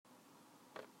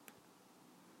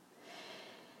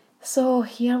So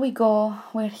here we go.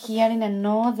 We're here in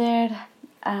another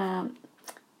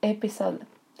episode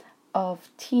of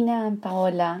Tina and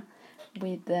Paola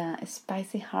with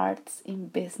Spicy Hearts in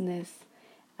Business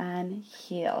and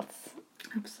Heels.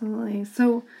 Absolutely.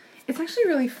 So it's actually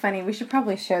really funny. We should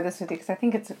probably share this with you because I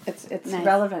think it's Nice.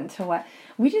 relevant to what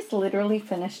we just literally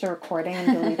finished a recording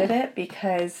and deleted it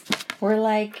because we're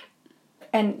like,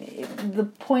 and the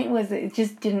point was it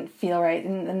just didn't feel right,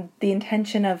 and the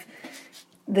intention of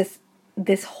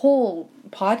this whole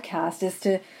podcast is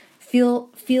to feel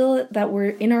that we're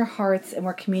in our hearts and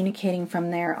we're communicating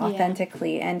from there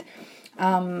authentically. And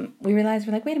we realized,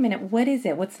 we're like, wait a minute, what is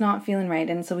it? What's not feeling right?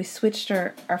 And so we switched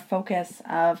our focus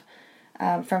of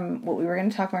from what we were going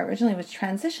to talk about originally was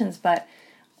transitions, but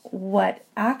what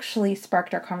actually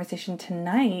sparked our conversation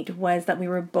tonight was that we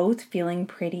were both feeling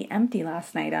pretty empty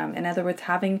last night. In other words,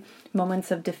 having moments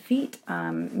of defeat,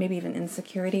 maybe even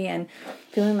insecurity, and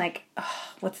feeling like,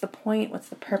 what's the point? What's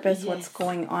the purpose? Yes. What's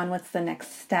going on? What's the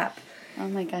next step? Oh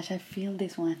my gosh, I feel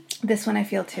this one. This one I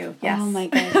feel too. Yes. Oh my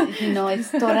gosh, it's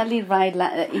totally right.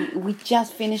 We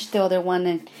just finished the other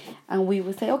one and we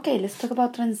would say, okay, let's talk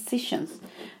about transitions.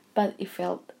 But it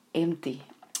felt empty.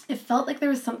 It felt like there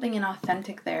was something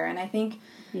inauthentic there. And I think,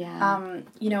 I'm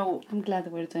glad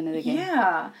we're doing it again.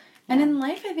 Yeah. And in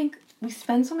life, I think we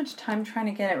spend so much time trying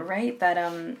to get it right that,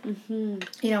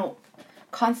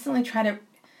 constantly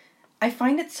I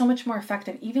find it so much more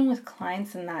effective, even with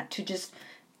clients and that,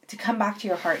 to come back to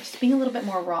your heart, just being a little bit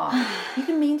more raw. You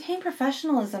can maintain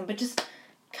professionalism, but just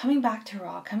coming back to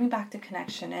raw, coming back to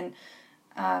connection. And,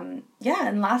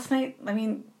 and last night,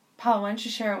 Paul, why don't you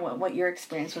share what your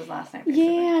experience was last night?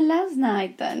 Yeah, last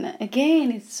night. And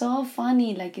again, it's so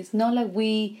funny. Like, it's not like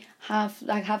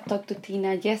I have talked to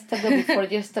Tina yesterday, before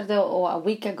yesterday, or a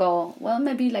week ago. Well,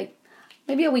 maybe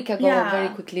a week ago, very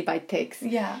quickly by text.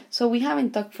 Yeah. So we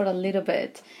haven't talked for a little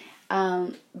bit.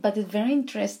 But it's very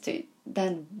interesting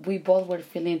that we both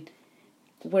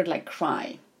were like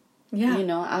crying. Yeah.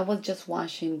 I was just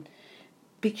watching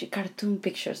cartoon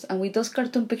pictures. And with those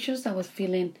cartoon pictures, I was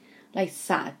feeling like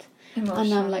sad. Emotional.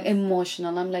 And I'm like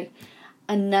emotional. I'm like,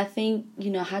 and nothing,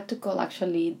 I had to call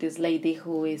actually this lady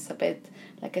who is a bit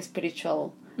like a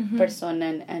spiritual person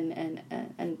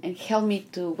and help me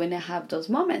to when I have those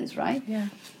moments, right? Yeah.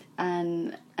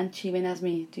 And she even asked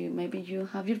me, maybe you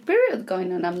have your period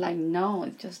going on? I'm like, no,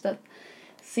 it's just that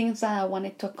things that I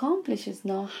wanted to accomplish is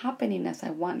not happening as I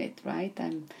wanted, right?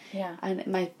 And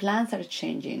my plans are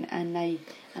changing, and I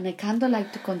kind of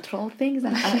like to control things,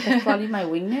 and that's probably my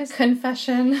weakness.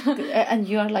 Confession. And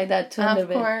you are like that too, a little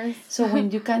bit. Of course. So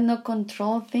when you cannot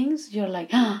control things, you're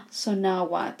like, so now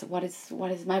what? What is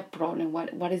my problem?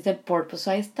 What is the purpose?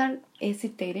 So I start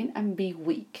hesitating and be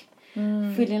weak,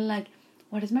 feeling like,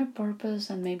 what is my purpose?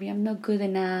 And maybe I'm not good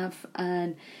enough,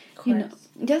 and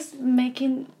just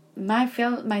making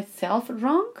myself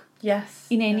wrong. Yes.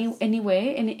 In any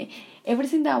way, and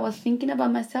everything that I was thinking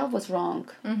about myself was wrong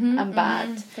and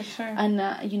bad. For sure. And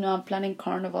I'm planning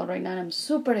Carnival right now, and I'm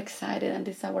super excited. And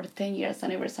this is our 10 years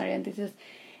anniversary, and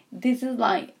this is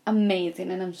like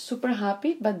amazing, and I'm super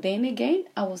happy. But then again,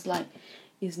 I was like,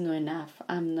 it's not enough.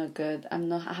 I'm not good. I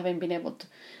haven't been able to.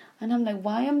 And I'm like,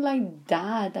 why I'm like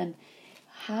that? And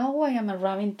how I am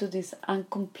arriving to this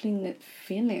uncompleted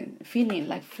feeling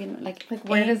like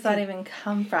where does that even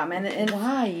come from? And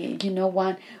why?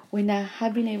 When I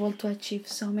have been able to achieve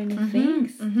so many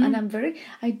things, and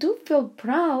I do feel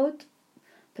proud,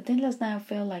 but then last night I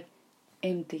felt like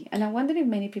empty, and I wonder if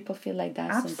many people feel like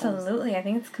that. Absolutely, sometimes. I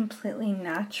think it's completely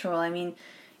natural.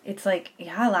 It's like,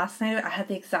 last night I had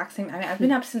the exact same. I've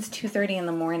been up since 2:30 in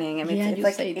the morning. It's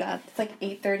like it's like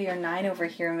 8:30 or 9 over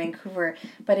here in Vancouver,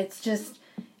 but it's just.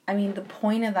 The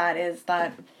point of that is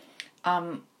that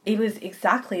it was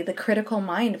exactly, the critical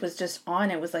mind was just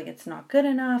on. It was like, it's not good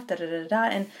enough,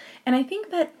 da-da-da-da. And I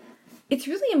think that it's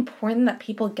really important that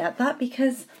people get that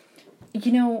because,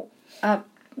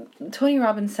 Tony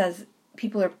Robbins says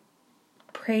people are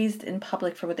praised in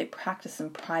public for what they practice in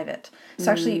private. So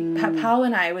actually, Paolo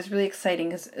and I, it was really exciting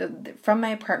because from my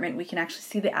apartment, we can actually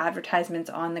see the advertisements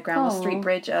on the Granville Street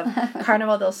Bridge of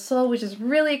Carnival del Sol, which is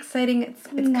really exciting. It's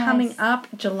coming up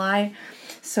July.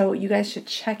 So you guys should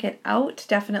check it out.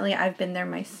 Definitely, I've been there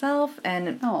myself.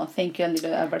 And thank you, a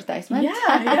little advertisement.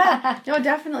 Yeah. No,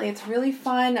 definitely. It's really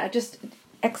fun. Just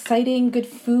exciting, good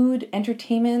food,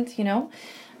 entertainment,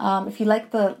 if you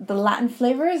like the Latin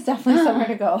flavors, definitely somewhere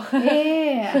to go.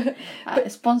 Yeah.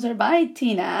 Sponsored by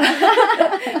Tina.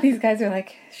 These guys are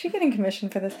like, is she getting commission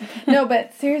for this? No,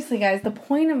 but seriously, guys, the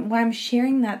point of why I'm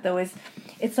sharing that, though, is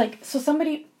it's like, so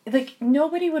somebody, like,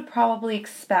 nobody would probably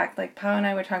expect, like Pao and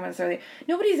I were talking about this earlier,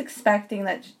 nobody's expecting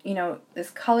that, you know, this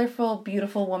colorful,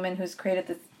 beautiful woman who's created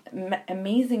this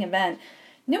amazing event,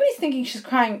 nobody's thinking she's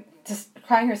crying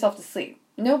herself to sleep.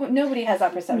 Nobody has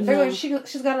that perception. No.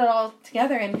 She's got it all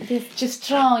together, and she's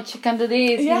strong. She can do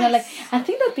this. Yes. You know, like, I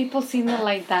think that people see me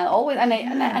like that always, and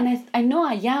I know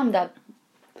I am that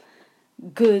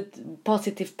good,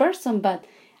 positive person, but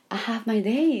I have my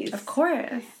days. Of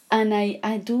course. And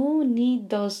I do need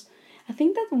those. I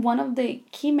think that one of the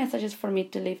key messages for me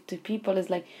to leave to people is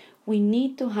like, we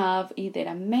need to have either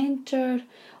a mentor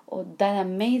or that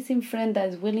amazing friend that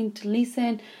is willing to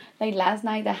listen. Like last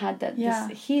night I had this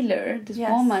healer, this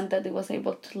woman that was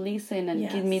able to listen and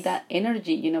give me that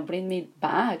energy, you know, bring me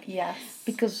back. Yes.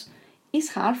 Because it's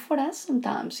hard for us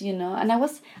sometimes, you know. And I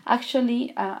was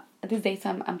actually, these days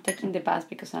I'm taking the bus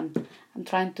because I'm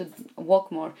trying to walk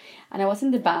more. And I was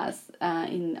in the bus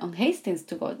on Hastings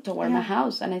to go toward my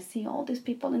house, and I see all these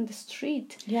people in the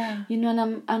street. Yeah. You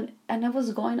know, and I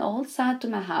was going all sad to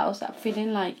my house,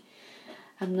 feeling like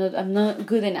I'm not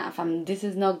good enough. This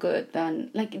is not good, and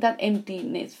like that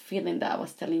emptiness feeling that I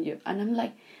was telling you. And I'm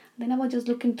like, then I was just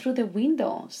looking through the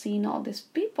window, seeing all these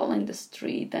people in the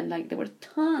street, and like there were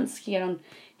tons here on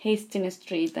Hastings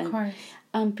Street,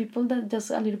 and people that just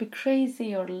a little bit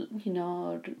crazy, or you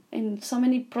know, and so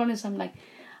many problems. I'm like,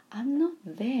 I'm not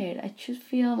there. I should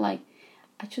feel like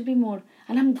I should be more,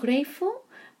 and I'm grateful,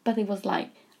 but it was like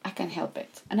I can't help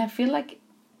it, and I feel like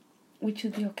we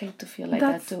should be okay to feel like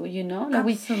that too, you know? Like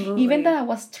absolutely. Even that I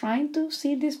was trying to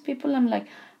see these people, I'm like,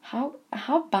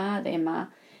 how bad am I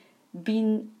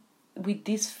being with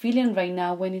this feeling right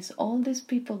now when it's all these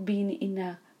people being in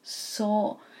a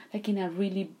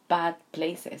really bad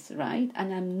places, right?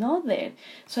 And I'm not there.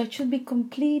 So I should be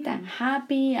complete and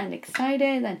happy and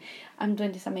excited, and I'm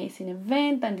doing this amazing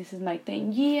event, and this is my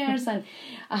 10 years, and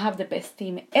I have the best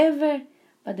team ever.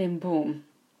 But then boom,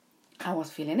 I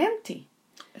was feeling empty.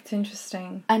 It's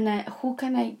interesting. And I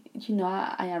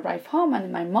arrive home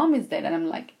and my mom is there, and I'm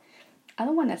like, I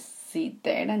don't want to sit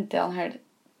there and tell her,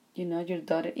 you know, your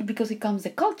daughter, because it comes the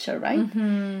culture, right?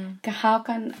 Mm-hmm. How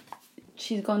can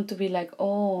she's going to be like,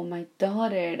 oh, my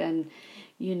daughter, and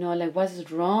you know, like,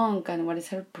 what's wrong and what is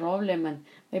her problem, and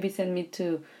maybe send me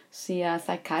to see a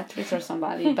psychiatrist or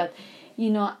somebody. But you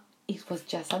know, it was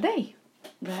just a day,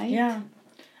 right? Yeah.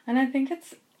 And I think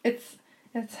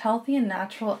it's healthy and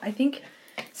natural. I think.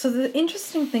 So the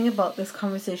interesting thing about this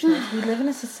conversation is we live in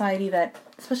a society that,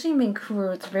 especially in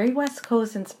Vancouver, it's very West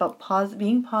Coast, and it's about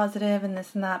being positive and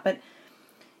this and that. But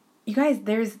you guys,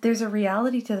 there's a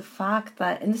reality to the fact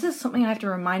that, and this is something I have to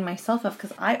remind myself of,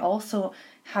 because I also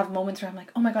have moments where I'm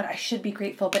like, oh my God, I should be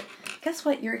grateful. But guess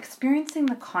what? You're experiencing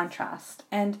the contrast,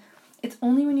 and it's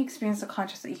only when you experience the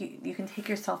contrast that you can take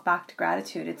yourself back to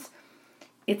gratitude.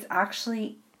 It's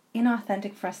actually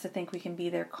inauthentic for us to think we can be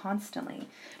there constantly.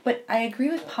 But I agree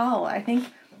with Paul. I think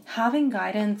having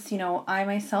guidance, you know, I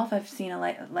myself have seen a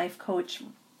life coach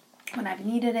when I've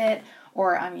needed it,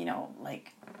 or I'm, you know,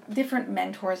 like different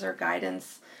mentors or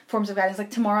forms of guidance. Like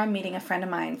tomorrow I'm meeting a friend of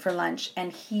mine for lunch,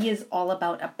 and he is all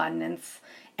about abundance,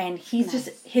 and he's just,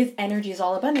 his energy is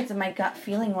all abundance, and my gut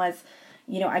feeling was,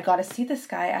 you know, I got to see this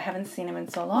guy. I haven't seen him in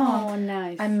so long. Oh,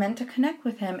 nice. I'm meant to connect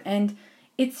with him, and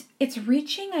it's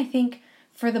reaching, I think,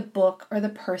 for the book or the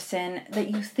person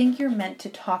that you think you're meant to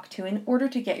talk to in order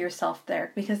to get yourself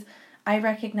there. Because I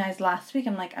recognized last week,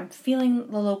 I'm like, I'm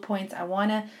feeling the low points. I want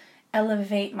to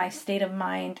elevate my state of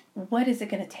mind. What is it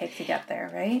going to take to get there,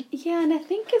 right? Yeah, and I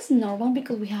think it's normal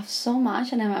because we have so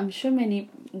much, and I'm sure many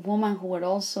women who are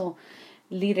also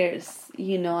leaders,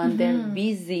 you know, and they're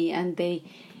busy, and they,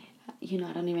 you know,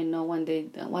 I don't even know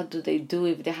what do they do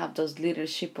if they have those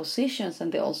leadership positions,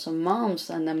 and they're also moms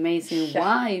and amazing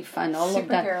wife and all of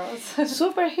that.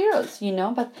 Superheroes, you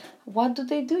know, but what do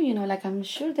they do? You know, like, I'm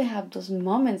sure they have those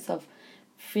moments of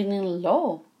feeling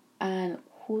low, and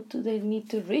who do they need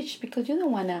to reach? Because you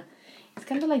don't want to, it's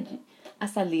kind of like,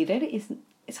 as a leader,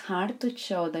 it's hard to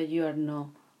show that you are not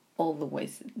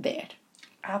always there.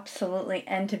 Absolutely.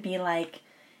 And to be like,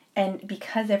 and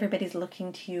because everybody's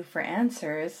looking to you for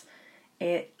answers,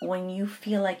 when you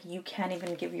feel like you can't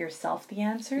even give yourself the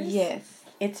answers, yes,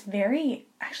 it's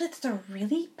a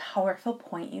really powerful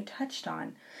point you touched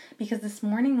on. Because this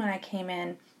morning when I came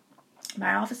in,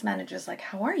 my office manager's like,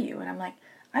 how are you? And I'm like,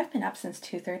 I've been up since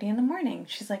 2:30 in the morning.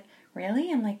 She's like,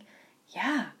 really? I'm like,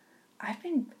 yeah, I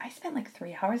spent like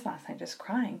 3 hours last night just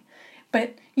crying.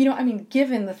 But, you know, I mean,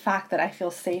 given the fact that I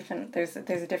feel safe, and there's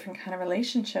a different kind of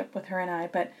relationship with her and I,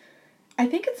 but I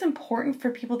think it's important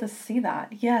for people to see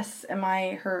that. Yes, am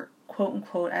I her quote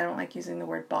unquote, I don't like using the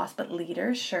word boss, but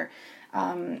leader, sure.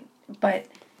 But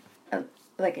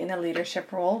like in a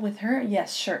leadership role with her,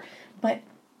 yes, sure. But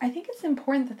I think it's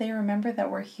important that they remember that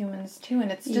we're humans too,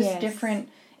 and it's just different.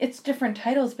 It's different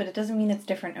titles, but it doesn't mean it's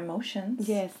different emotions.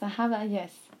 Yes, I have that.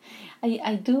 Yes,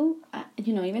 I do.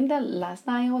 Even the last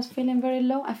night I was feeling very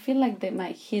low. I feel like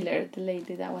my healer, the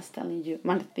lady that I was telling you,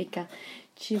 Martika,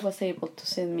 she was able to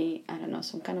send me, I don't know,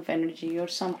 some kind of energy or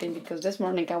something, because this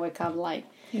morning I wake up like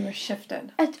you were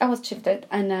shifted. I was shifted,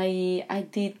 and I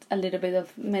did a little bit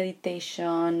of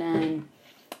meditation, and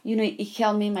it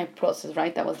helped me in my process.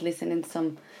 Right, I was listening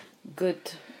some good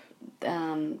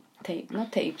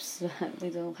not tapes.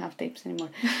 We don't have tapes anymore.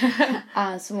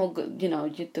 Some good,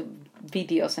 YouTube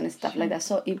videos and stuff like that.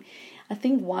 So I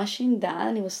think watching that,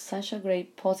 and it was such a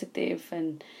great positive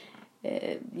and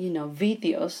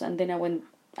videos. And then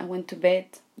I went to bed,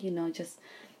 just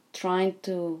trying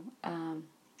to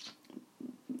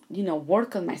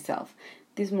work on myself.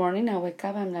 This morning I wake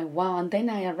up, I'm like, wow, and then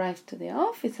I arrived to the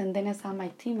office, and then I saw my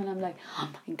team, and I'm like, oh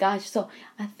my gosh. So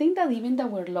I think that even though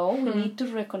we're low, we need to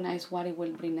recognize what it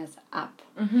will bring us up.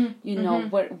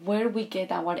 Where we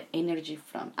get our energy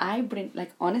from. I bring,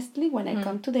 like, honestly, when I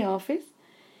come to the office,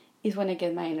 is when I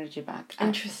get my energy back.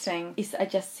 Interesting. I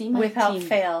just see my without team.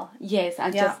 fail. Yes,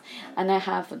 and I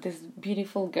have this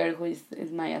beautiful girl who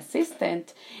is my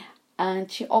assistant.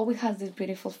 And she always has this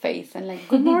beautiful face, and like,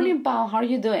 good morning, Pao, how are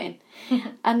you doing?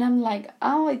 And I'm like,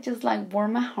 oh, it just like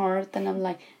warmed my heart, and I'm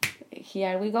like,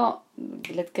 here we go,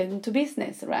 let's get into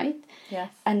business, right? Yes.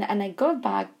 And I got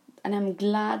back, and I'm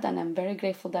glad, and I'm very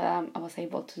grateful that I was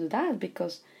able to do that,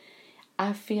 because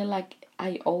I feel like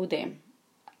I owe them,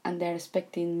 and they're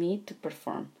expecting me to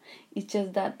perform. It's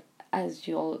just that, as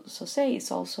you also say,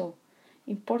 it's also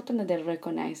important that they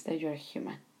recognize that you're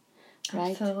human.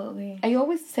 Right? Absolutely. I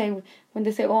always say, when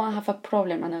they say, oh, I have a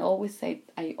problem, and I always say,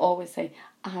 I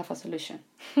have a solution.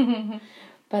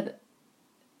 But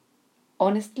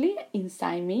honestly,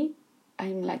 inside me,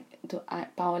 I'm like,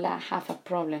 Paola, I have a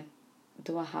problem.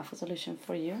 Do I have a solution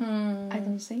for you? I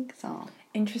don't think so.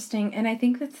 Interesting. And I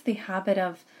think that's the habit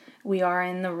of, we are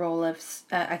in the role of,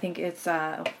 I think it's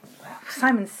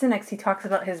Simon Sinek, he talks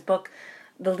about his book,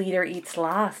 The Leader Eats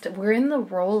Last. We're in the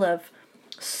role of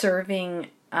serving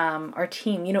our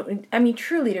team.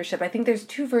 True leadership, I think there's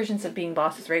two versions of being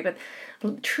bosses, right? But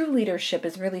true leadership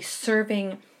is really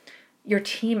serving your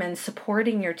team and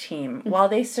supporting your team while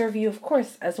they serve you, of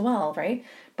course, as well, right?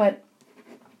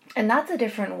 And that's a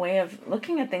different way of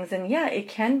looking at things. And yeah, it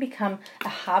can become a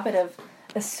habit of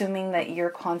assuming that you're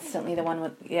constantly the one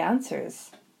with the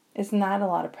answers. Isn't that a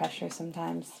lot of pressure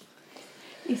sometimes?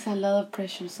 It's a lot of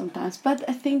pressure sometimes, but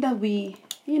I think that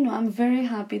I'm very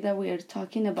happy that we are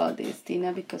talking about this,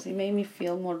 Tina, because it made me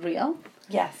feel more real.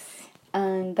 Yes.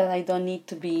 And that I don't need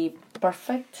to be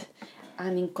perfect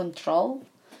and in control.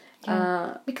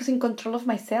 Yeah. Because in control of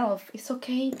myself, it's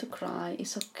okay to cry.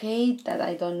 It's okay that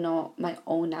I don't know my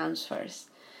own answers.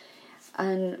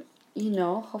 And,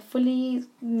 hopefully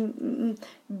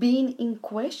being in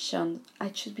question,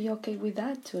 I should be okay with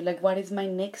that too. Like, what is my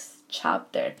next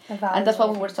chapter? And that's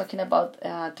what we were talking about,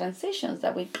 transitions,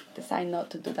 that we decided not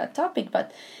to do that topic.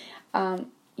 But, I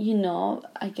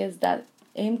guess that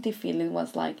empty feeling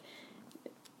was like,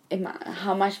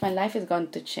 how much my life is going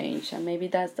to change. And maybe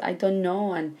that's, I don't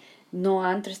know, and no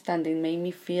understanding made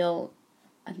me feel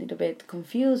a little bit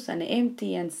confused and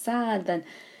empty and sad, and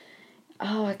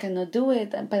I cannot do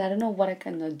it, but I don't know what I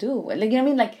cannot do. Like,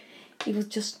 like, it was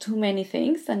just too many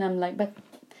things, and I'm like, but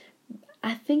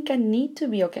I think I need to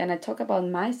be okay. And I talk about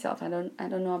myself. I don't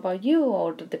know about you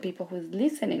or the people who's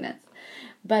listening us,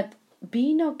 but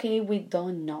being okay with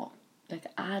don't know. Like,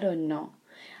 I don't know.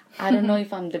 I don't know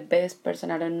if I'm the best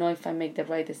person. I don't know if I make the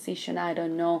right decision. I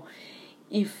don't know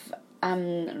if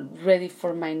I'm ready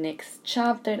for my next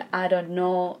chapter. I don't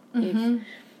know if...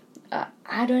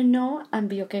 I don't know, and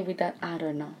be okay with that. I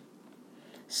don't know.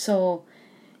 So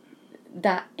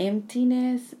that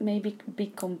emptiness may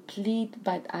be complete,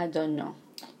 but I don't know.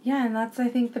 Yeah, and that's, I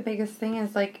think, the biggest thing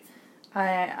is, like,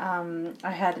 I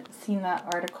had seen that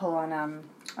article on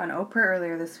Oprah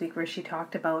earlier this week where she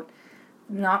talked about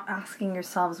not asking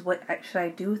yourselves what should I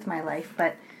do with my life,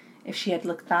 but if she had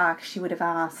looked back, she would have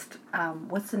asked,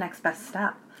 what's the next best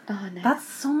step? Oh, nice. That's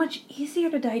so much easier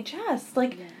to digest.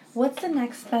 Like, yes. What's the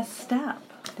next best step,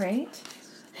 right?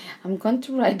 I'm going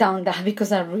to write down that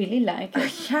because I really like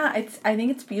it. Yeah, I think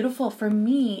it's beautiful. For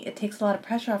me, it takes a lot of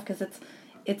pressure off because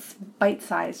it's bite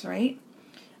size, right?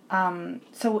 I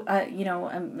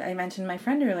mentioned my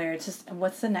friend earlier. It's just,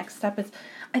 what's the next step?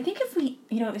 I think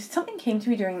if something came to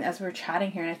me as we were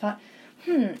chatting here, and I thought,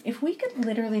 if we could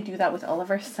literally do that with all of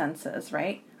our senses,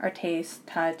 right? Our taste,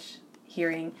 touch,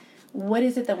 hearing, what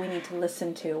is it that we need to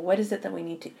listen to? What is it that we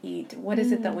need to eat? What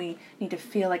is it that we need to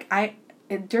feel? Like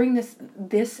during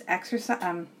this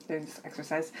exercise, there's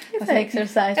exercise. It's an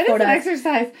exercise for us. It is an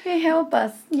exercise. It help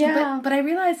us. Yeah. But I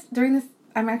realized during this,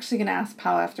 I'm actually going to ask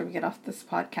Pao after we get off this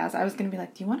podcast. I was going to be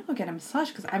like, do you want to go get a massage?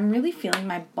 Because I'm really feeling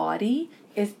my body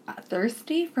is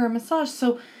thirsty for a massage.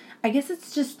 So I guess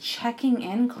it's just checking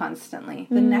in constantly.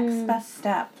 The next best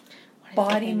step.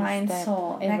 Body, mind,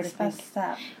 soul. Everything. Next best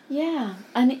step. Yeah.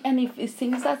 And if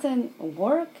things doesn't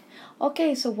work,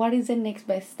 okay, so what is the next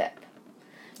best step?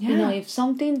 Yeah. You know, if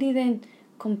something didn't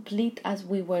complete as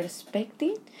we were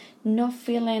expecting, not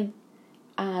feeling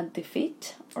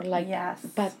defeat or like,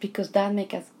 but because that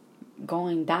make us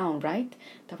going down, right?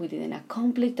 That we didn't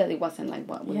accomplish, that it wasn't like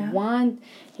what we want,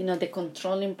 you know, the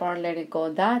controlling part, let it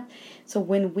go, that. So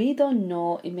when we don't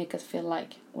know, it makes us feel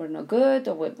like we're not good,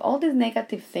 or with all these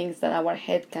negative things that our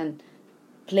head can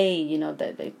play, you know,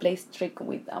 that they play trick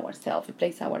with ourselves, it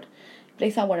plays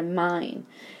our mind.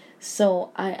 So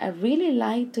I really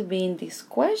like to be in this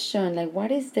question, like,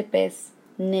 what is the best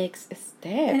next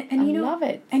step? And I love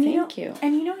it. And Thank you.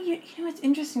 And you know, it's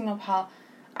interesting though, Pao.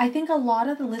 I think a lot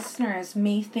of the listeners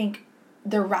may think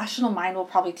their rational mind will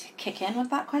probably kick in with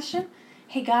that question.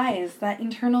 Hey guys, that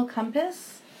internal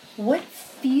compass, what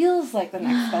feels like the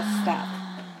next best step?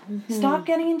 Mm-hmm. Stop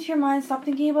getting into your mind, stop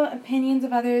thinking about opinions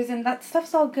of others, and that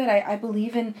stuff's all good. I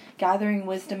believe in gathering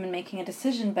wisdom and making a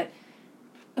decision, but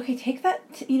okay, take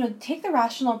the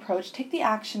rational approach, take the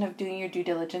action of doing your due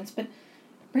diligence, but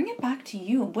bring it back to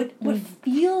you. What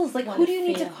feels like, who do you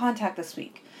need to contact this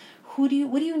week? What do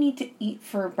you need to eat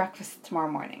for breakfast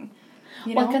tomorrow morning?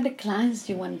 You know? What kind of clients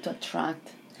do you want to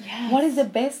attract? Yes. What is the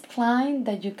best client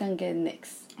that you can get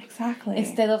next? Exactly.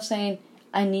 Instead of saying,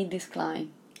 I need this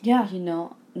client. Yeah. You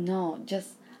know, no,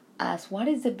 just ask, what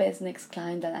is the best next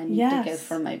client that I need to get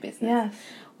for my business? Yes.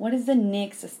 What is the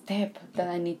next step that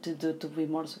I need to do to be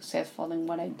more successful in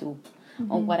what I do?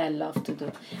 Or what I love to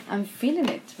do. I'm feeling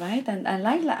it, right? And I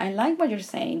like what you're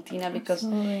saying, Tina, because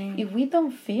if we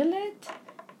don't feel it,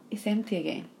 it's empty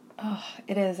again. Oh,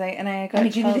 it is. I got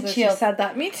chills as you said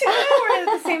that. Me too. We're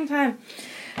at the same time.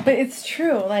 But it's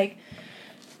true. Like,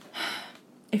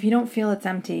 if you don't feel it's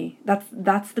empty,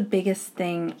 that's the biggest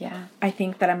thing. Yeah. I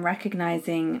think that I'm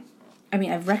recognizing. I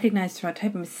mean, I've recognized throughout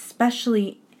time,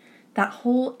 especially that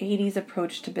whole 80s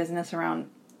approach to business around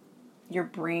your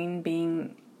brain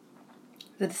being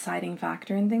the deciding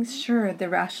factor in things. Sure, the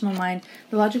rational mind,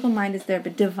 the logical mind is there,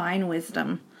 but divine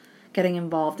wisdom getting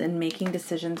involved in making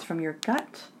decisions from your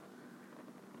gut,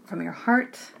 from your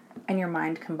heart, and your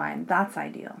mind combined. That's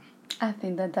ideal. I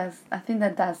think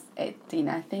that's it,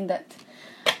 Tina. I think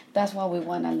that's what we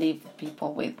want to leave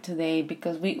people with today,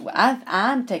 because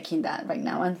I'm taking that right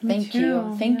now, and thank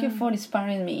you for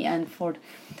inspiring me and for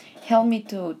helping me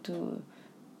to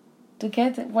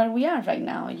get where we are right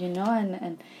now, you know,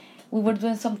 and we were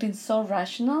doing something so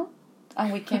rational,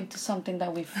 and we came to something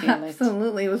that we feel.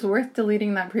 Absolutely. It was worth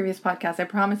deleting that previous podcast. I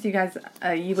promise you guys,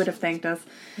 you would have thanked us.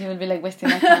 You will be like, wasting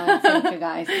my time. Thank you,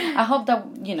 guys. I hope that,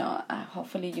 you know,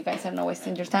 hopefully you guys are not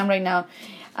wasting your time right now.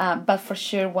 But for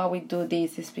sure, why we do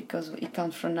this is because it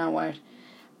comes from our,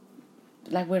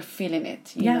 like, we're feeling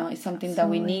it. You know, it's something that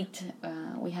we need.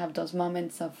 We have those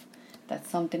moments of that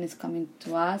something is coming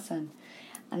to us. And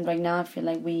right now, I feel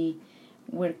like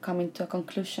we're coming to a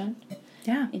conclusion.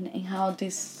 Yeah. In how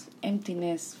this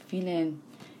emptiness feeling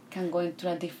can go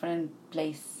into a different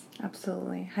place.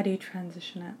 Absolutely. How do you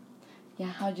transition it? Yeah,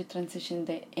 how do you transition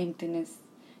the emptiness?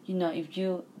 You know, if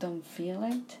you don't feel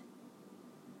it,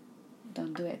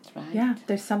 don't do it, right? Yeah,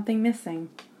 there's something missing.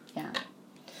 Yeah.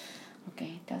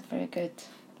 Okay, that's very good.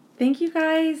 Thank you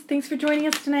guys. Thanks for joining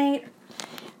us tonight.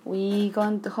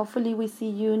 Hopefully we see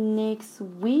you next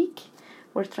week.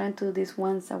 We're trying to do this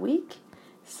once a week.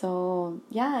 So,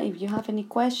 yeah, if you have any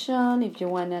question, if you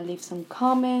want to leave some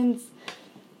comments,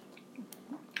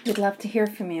 we'd love to hear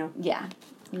from you. Yeah,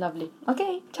 lovely.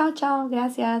 Okay, ciao, ciao.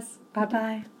 Gracias.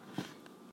 Bye-bye.